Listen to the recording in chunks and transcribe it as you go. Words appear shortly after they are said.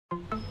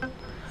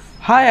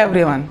Hi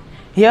everyone,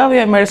 here we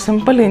have made a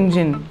simple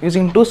engine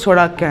using two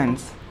soda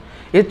cans.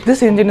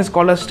 This engine is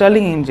called a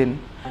Stirling engine.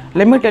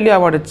 Let me tell you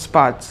about its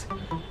parts.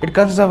 It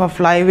consists of a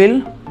flywheel,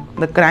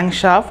 the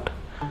crankshaft,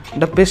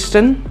 the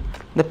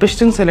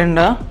piston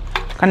cylinder,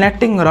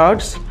 connecting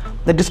rods,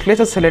 the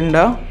displacer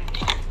cylinder,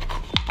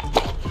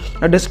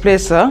 the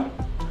displacer,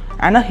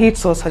 and a heat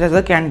source such as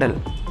a candle.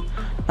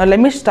 Now let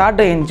me start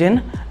the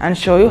engine and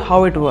show you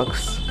how it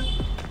works.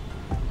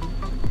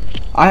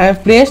 I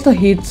have placed the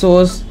heat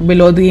source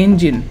below the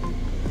engine.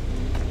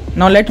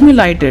 Now let me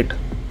light it.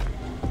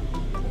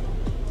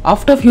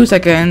 After a few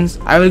seconds,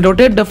 I will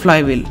rotate the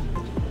flywheel.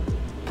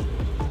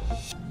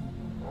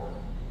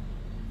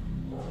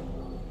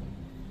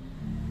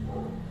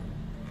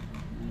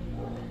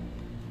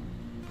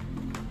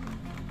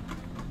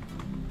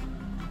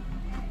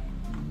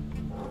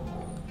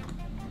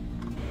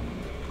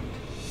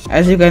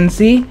 As you can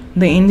see,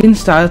 the engine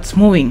starts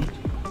moving.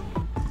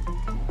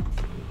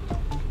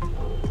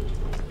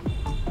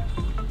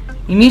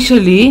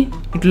 Initially,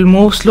 it will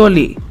move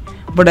slowly,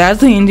 but as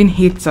the engine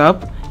heats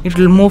up, it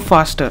will move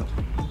faster.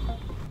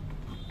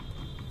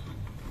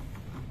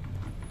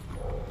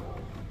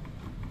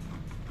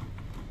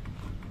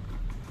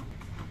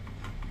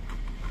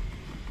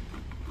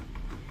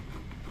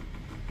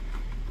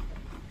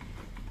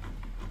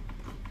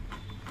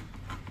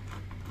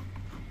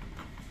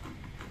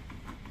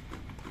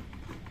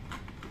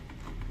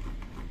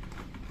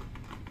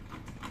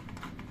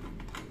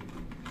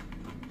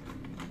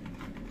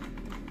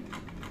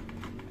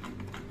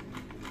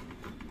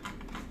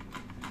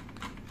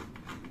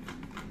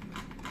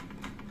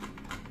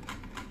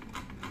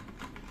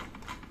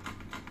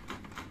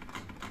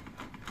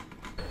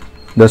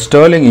 The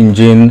Stirling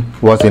engine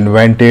was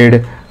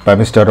invented by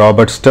Mr.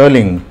 Robert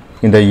Stirling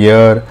in the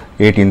year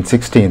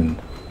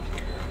 1816.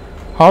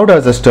 How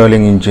does the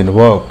Stirling engine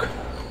work?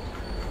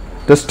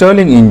 The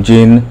Stirling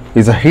engine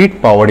is a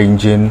heat-powered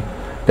engine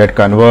that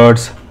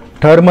converts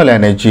thermal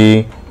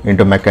energy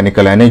into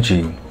mechanical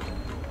energy.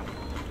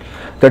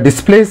 The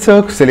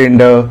displacer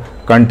cylinder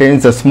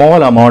contains a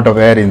small amount of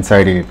air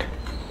inside it.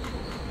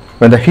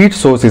 When the heat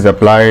source is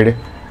applied,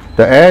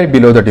 the air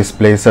below the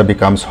displacer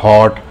becomes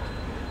hot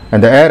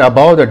and the air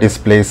above the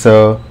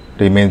displacer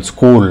remains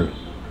cool.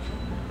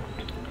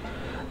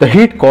 The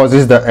heat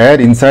causes the air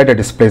inside the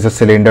displacer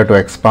cylinder to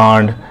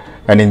expand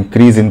and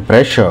increase in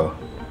pressure.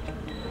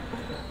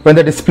 When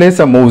the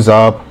displacer moves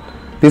up,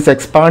 this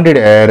expanded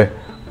air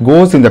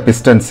goes in the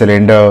piston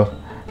cylinder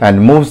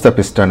and moves the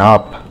piston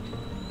up.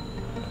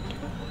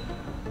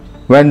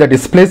 When the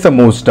displacer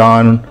moves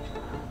down,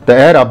 the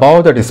air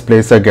above the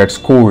displacer gets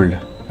cooled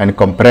and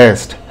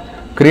compressed,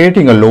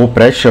 creating a low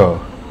pressure,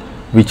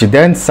 which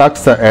then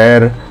sucks the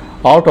air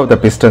out of the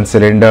piston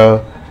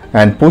cylinder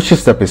and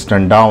pushes the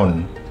piston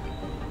down.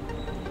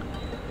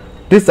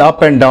 This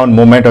up and down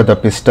movement of the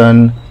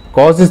piston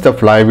causes the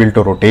flywheel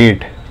to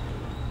rotate.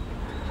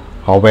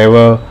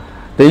 However,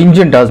 the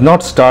engine does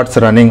not start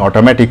running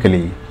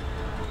automatically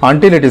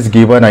until it is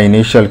given an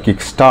initial kick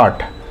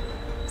start,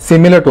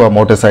 similar to a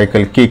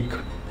motorcycle kick.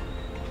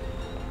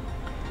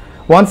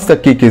 Once the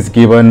kick is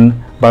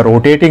given by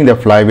rotating the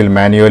flywheel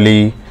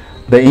manually,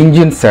 the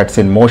engine sets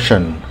in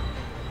motion.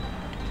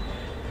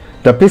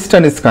 The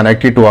piston is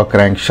connected to a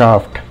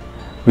crankshaft,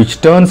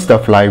 which turns the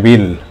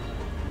flywheel.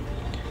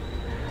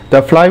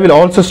 The flywheel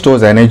also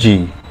stores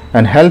energy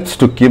and helps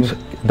to keep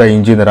the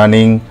engine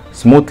running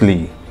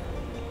smoothly.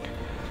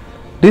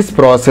 This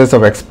process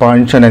of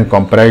expansion and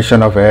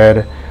compression of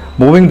air,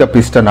 moving the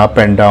piston up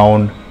and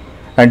down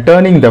and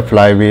turning the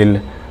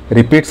flywheel,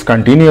 repeats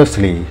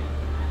continuously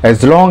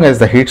as long as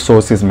the heat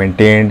source is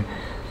maintained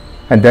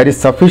and there is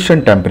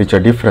sufficient temperature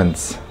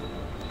difference.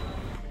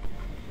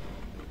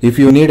 If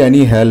you need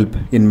any help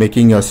in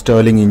making your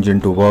Stirling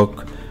engine to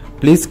work,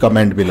 please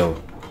comment below.